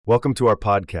Welcome to our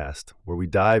podcast, where we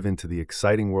dive into the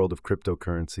exciting world of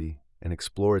cryptocurrency and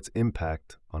explore its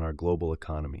impact on our global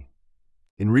economy.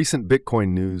 In recent Bitcoin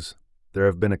news, there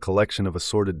have been a collection of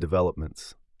assorted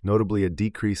developments, notably a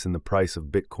decrease in the price of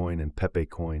Bitcoin and Pepe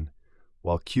coin,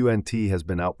 while QNT has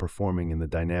been outperforming in the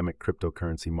dynamic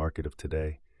cryptocurrency market of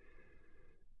today.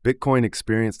 Bitcoin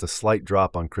experienced a slight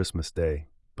drop on Christmas Day,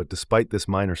 but despite this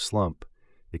minor slump,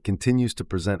 it continues to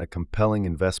present a compelling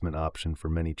investment option for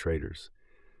many traders.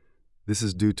 This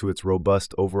is due to its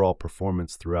robust overall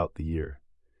performance throughout the year.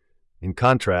 In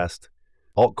contrast,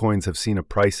 altcoins have seen a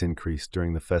price increase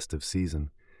during the festive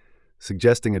season,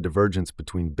 suggesting a divergence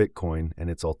between Bitcoin and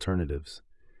its alternatives.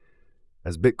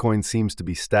 As Bitcoin seems to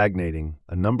be stagnating,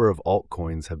 a number of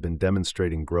altcoins have been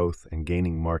demonstrating growth and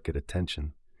gaining market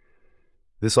attention.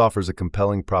 This offers a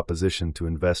compelling proposition to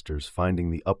investors finding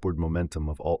the upward momentum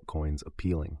of altcoins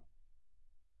appealing.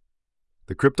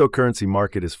 The cryptocurrency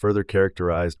market is further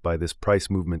characterized by this price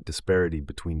movement disparity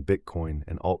between Bitcoin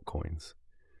and altcoins,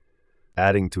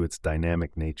 adding to its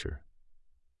dynamic nature.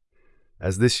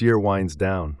 As this year winds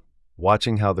down,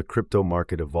 watching how the crypto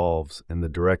market evolves and the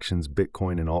directions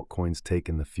Bitcoin and altcoins take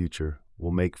in the future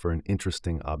will make for an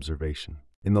interesting observation.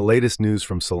 In the latest news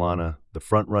from Solana, the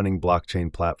front-running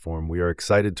blockchain platform, we are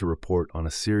excited to report on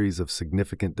a series of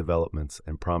significant developments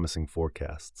and promising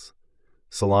forecasts.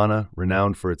 Solana,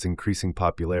 renowned for its increasing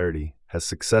popularity, has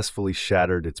successfully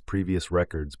shattered its previous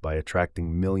records by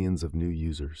attracting millions of new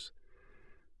users.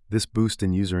 This boost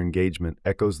in user engagement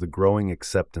echoes the growing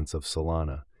acceptance of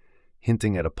Solana,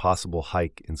 hinting at a possible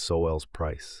hike in SOL's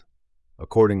price.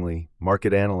 Accordingly,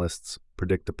 market analysts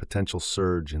predict a potential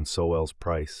surge in SOL's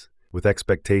price, with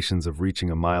expectations of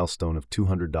reaching a milestone of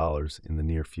 $200 in the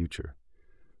near future.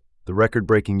 The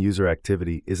record-breaking user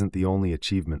activity isn't the only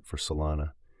achievement for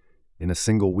Solana. In a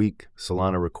single week,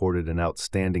 Solana recorded an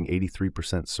outstanding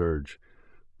 83% surge,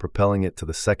 propelling it to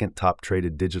the second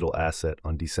top-traded digital asset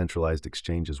on decentralized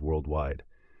exchanges worldwide,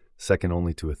 second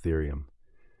only to Ethereum.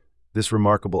 This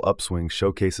remarkable upswing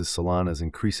showcases Solana's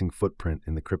increasing footprint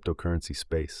in the cryptocurrency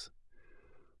space.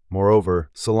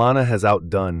 Moreover, Solana has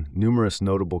outdone numerous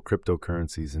notable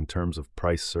cryptocurrencies in terms of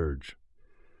price surge.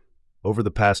 Over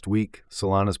the past week,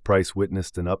 Solana's price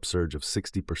witnessed an upsurge of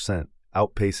 60%,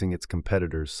 outpacing its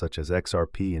competitors such as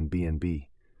XRP and BNB.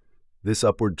 This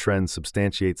upward trend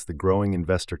substantiates the growing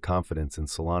investor confidence in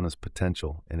Solana's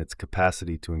potential and its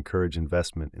capacity to encourage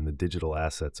investment in the digital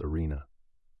assets arena.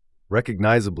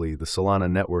 Recognizably, the Solana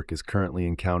network is currently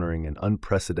encountering an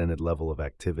unprecedented level of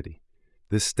activity.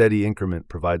 This steady increment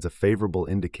provides a favorable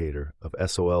indicator of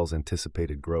SOL's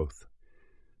anticipated growth.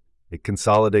 It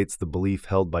consolidates the belief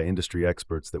held by industry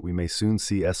experts that we may soon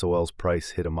see SOL's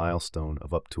price hit a milestone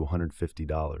of up to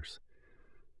 $150.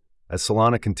 As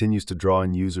Solana continues to draw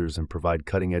in users and provide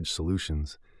cutting-edge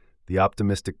solutions, the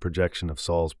optimistic projection of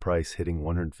SOL's price hitting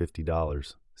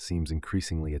 $150 seems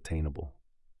increasingly attainable.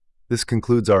 This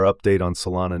concludes our update on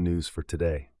Solana news for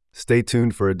today. Stay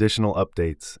tuned for additional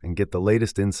updates and get the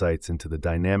latest insights into the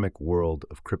dynamic world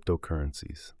of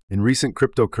cryptocurrencies. In recent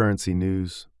cryptocurrency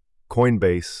news,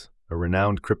 Coinbase, a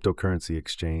renowned cryptocurrency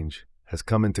exchange, has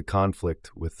come into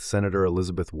conflict with Senator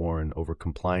Elizabeth Warren over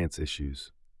compliance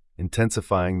issues,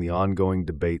 intensifying the ongoing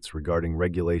debates regarding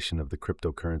regulation of the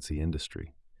cryptocurrency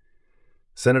industry.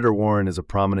 Senator Warren is a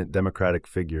prominent Democratic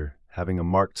figure, having a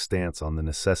marked stance on the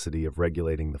necessity of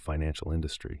regulating the financial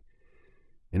industry.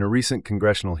 In a recent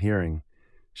congressional hearing,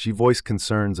 she voiced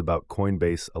concerns about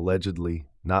Coinbase allegedly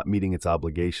not meeting its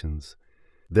obligations,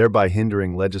 thereby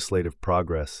hindering legislative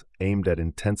progress aimed at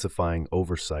intensifying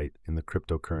oversight in the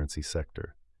cryptocurrency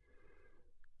sector.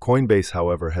 Coinbase,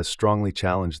 however, has strongly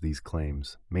challenged these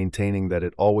claims, maintaining that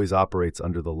it always operates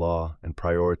under the law and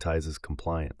prioritizes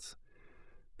compliance.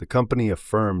 The company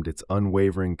affirmed its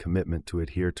unwavering commitment to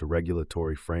adhere to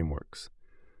regulatory frameworks.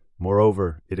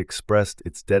 Moreover, it expressed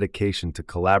its dedication to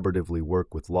collaboratively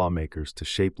work with lawmakers to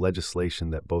shape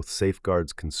legislation that both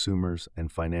safeguards consumers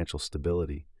and financial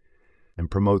stability, and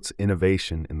promotes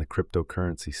innovation in the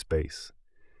cryptocurrency space.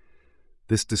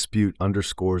 This dispute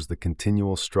underscores the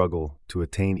continual struggle to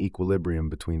attain equilibrium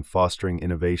between fostering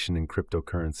innovation in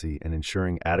cryptocurrency and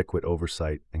ensuring adequate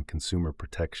oversight and consumer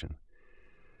protection.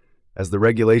 As the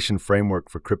regulation framework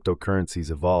for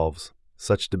cryptocurrencies evolves,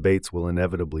 such debates will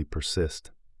inevitably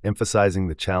persist, emphasizing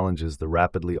the challenges the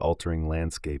rapidly altering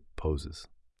landscape poses.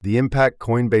 The impact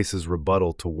Coinbase's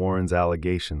rebuttal to Warren's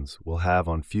allegations will have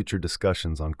on future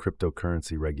discussions on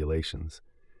cryptocurrency regulations,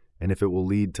 and if it will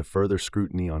lead to further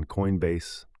scrutiny on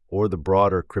Coinbase or the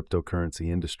broader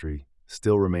cryptocurrency industry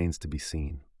still remains to be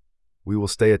seen. We will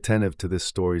stay attentive to this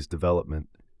story's development,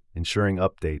 ensuring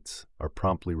updates are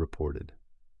promptly reported.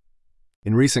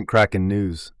 In recent Kraken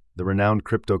news, the renowned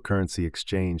cryptocurrency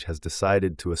exchange has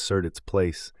decided to assert its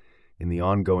place in the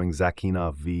ongoing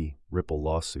zkSync v. Ripple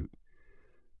lawsuit.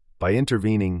 By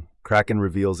intervening, Kraken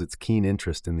reveals its keen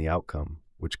interest in the outcome,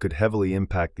 which could heavily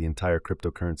impact the entire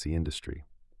cryptocurrency industry.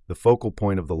 The focal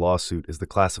point of the lawsuit is the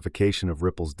classification of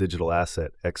Ripple's digital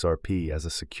asset, XRP, as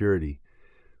a security,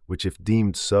 which, if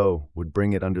deemed so, would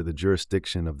bring it under the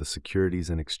jurisdiction of the Securities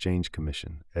and Exchange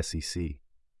Commission, SEC.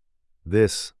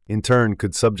 This, in turn,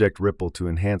 could subject Ripple to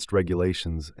enhanced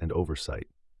regulations and oversight.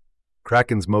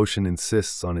 Kraken's motion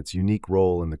insists on its unique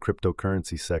role in the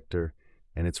cryptocurrency sector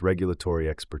and its regulatory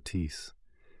expertise.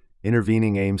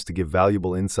 Intervening aims to give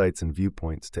valuable insights and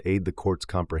viewpoints to aid the court's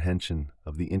comprehension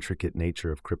of the intricate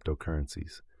nature of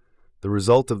cryptocurrencies. The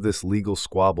result of this legal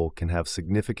squabble can have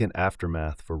significant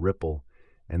aftermath for Ripple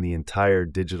and the entire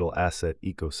digital asset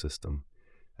ecosystem,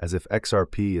 as if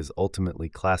XRP is ultimately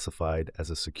classified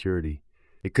as a security.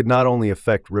 It could not only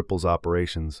affect Ripple's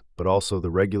operations, but also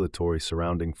the regulatory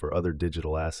surrounding for other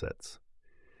digital assets.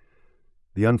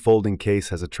 The unfolding case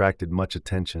has attracted much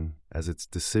attention, as its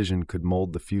decision could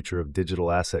mold the future of digital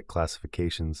asset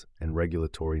classifications and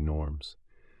regulatory norms.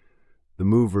 The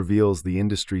move reveals the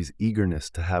industry's eagerness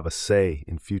to have a say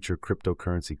in future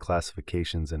cryptocurrency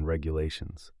classifications and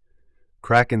regulations.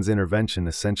 Kraken's intervention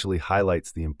essentially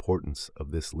highlights the importance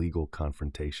of this legal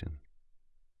confrontation.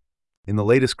 In the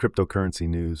latest cryptocurrency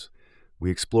news, we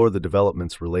explore the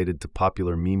developments related to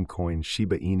popular meme coin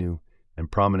Shiba Inu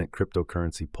and prominent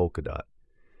cryptocurrency Polkadot.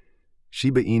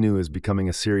 Shiba Inu is becoming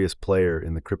a serious player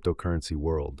in the cryptocurrency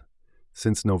world.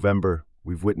 Since November,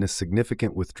 we've witnessed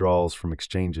significant withdrawals from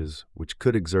exchanges, which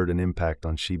could exert an impact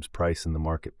on SHIB's price in the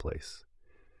marketplace.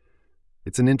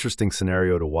 It's an interesting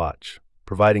scenario to watch,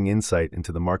 providing insight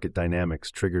into the market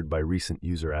dynamics triggered by recent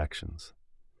user actions.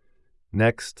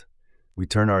 Next, we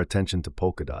turn our attention to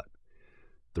Polkadot.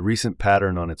 The recent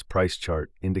pattern on its price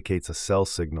chart indicates a sell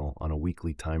signal on a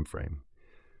weekly time frame.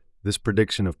 This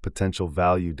prediction of potential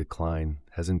value decline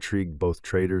has intrigued both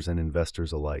traders and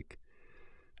investors alike.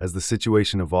 As the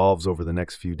situation evolves over the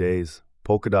next few days,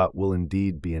 Polkadot will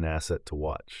indeed be an asset to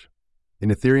watch. In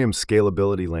Ethereum's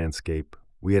scalability landscape,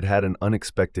 we had an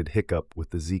unexpected hiccup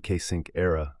with the zkSync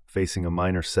era facing a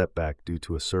minor setback due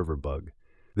to a server bug.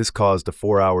 This caused a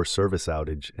 4-hour service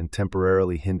outage and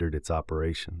temporarily hindered its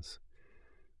operations.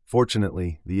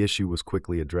 Fortunately, the issue was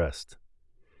quickly addressed.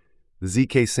 The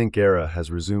zkSync era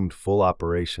has resumed full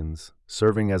operations,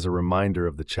 serving as a reminder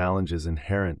of the challenges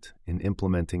inherent in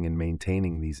implementing and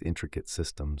maintaining these intricate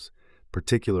systems,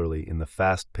 particularly in the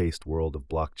fast-paced world of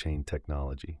blockchain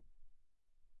technology.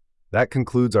 That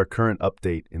concludes our current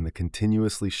update in the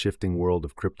continuously shifting world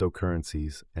of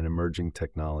cryptocurrencies and emerging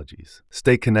technologies.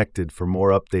 Stay connected for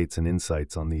more updates and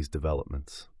insights on these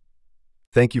developments.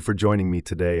 Thank you for joining me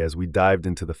today as we dived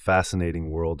into the fascinating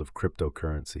world of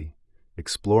cryptocurrency,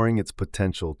 exploring its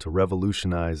potential to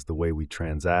revolutionize the way we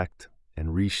transact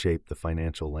and reshape the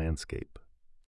financial landscape.